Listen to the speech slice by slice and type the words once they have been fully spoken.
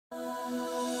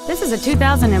This is a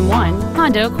 2001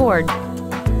 Honda Accord.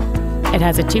 It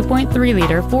has a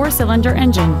 2.3-liter four-cylinder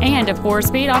engine and a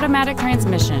 4-speed automatic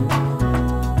transmission.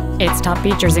 Its top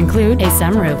features include a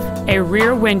sunroof, a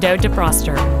rear window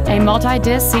defroster, a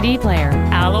multi-disc CD player,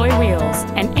 alloy wheels,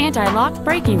 an anti-lock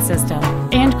braking system,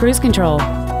 and cruise control.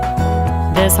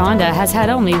 This Honda has had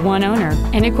only one owner,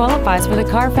 and it qualifies for the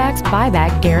Carfax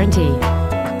buyback guarantee.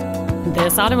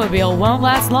 This automobile won't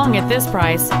last long at this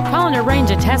price. Call and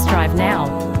arrange a test drive now.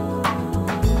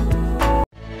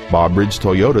 BobBridge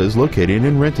Toyota is located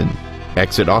in Renton.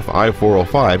 Exit off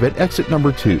I-405 at exit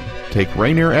number 2. Take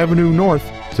Rainier Avenue North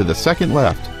to the second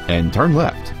left and turn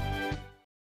left.